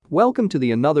Welcome to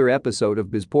the another episode of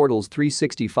BizPortals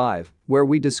 365, where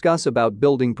we discuss about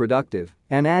building productive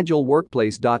and agile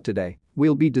workplace. Today,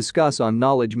 we'll be discuss on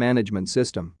knowledge management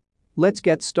system. Let's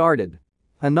get started.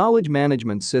 A knowledge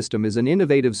management system is an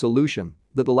innovative solution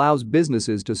that allows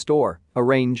businesses to store,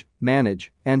 arrange,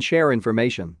 manage, and share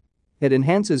information. It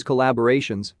enhances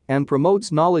collaborations and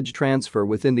promotes knowledge transfer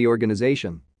within the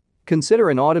organization. Consider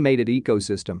an automated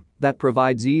ecosystem that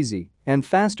provides easy and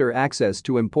faster access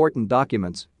to important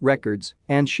documents, records,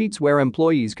 and sheets where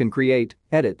employees can create,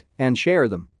 edit, and share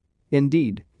them.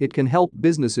 Indeed, it can help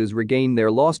businesses regain their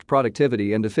lost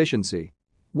productivity and efficiency.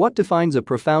 What defines a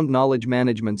profound knowledge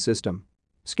management system?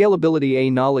 Scalability. A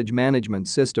knowledge management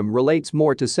system relates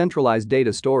more to centralized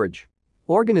data storage.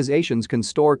 Organizations can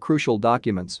store crucial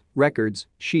documents, records,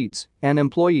 sheets, and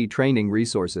employee training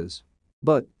resources.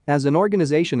 But, as an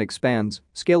organization expands,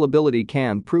 scalability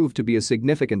can prove to be a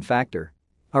significant factor.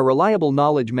 A reliable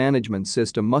knowledge management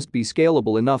system must be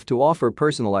scalable enough to offer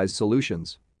personalized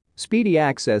solutions. Speedy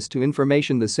access to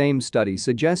information. The same study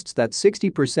suggests that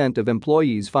 60% of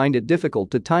employees find it difficult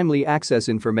to timely access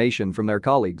information from their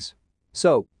colleagues.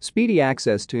 So, speedy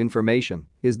access to information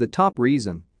is the top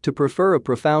reason to prefer a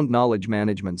profound knowledge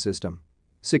management system.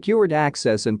 Secured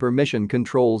access and permission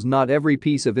controls. Not every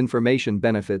piece of information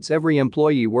benefits every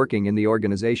employee working in the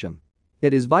organization.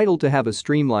 It is vital to have a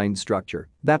streamlined structure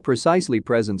that precisely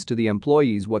presents to the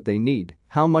employees what they need,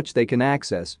 how much they can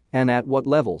access, and at what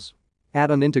levels.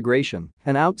 Add-on integration.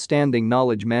 An outstanding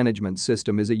knowledge management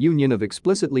system is a union of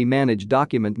explicitly managed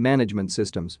document management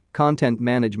systems, content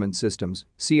management systems,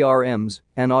 CRMs,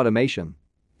 and automation.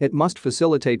 It must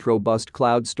facilitate robust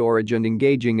cloud storage and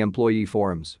engaging employee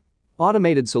forums.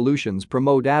 Automated solutions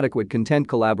promote adequate content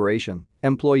collaboration,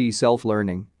 employee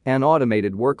self-learning, and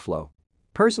automated workflow.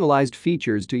 Personalized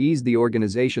features to ease the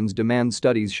organization's demand.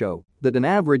 Studies show that an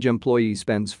average employee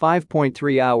spends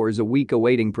 5.3 hours a week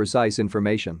awaiting precise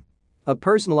information. A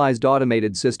personalized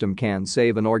automated system can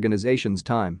save an organization's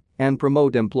time and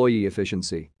promote employee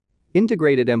efficiency.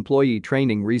 Integrated employee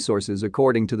training resources.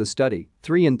 According to the study,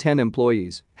 3 in 10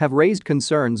 employees have raised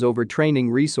concerns over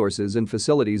training resources and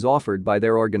facilities offered by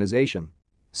their organization.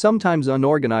 Sometimes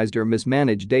unorganized or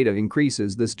mismanaged data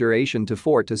increases this duration to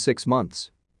 4 to 6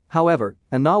 months. However,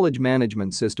 a knowledge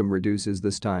management system reduces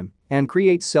this time and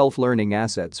creates self-learning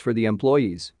assets for the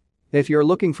employees. If you're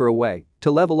looking for a way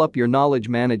to level up your knowledge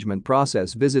management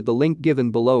process, visit the link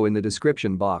given below in the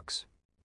description box.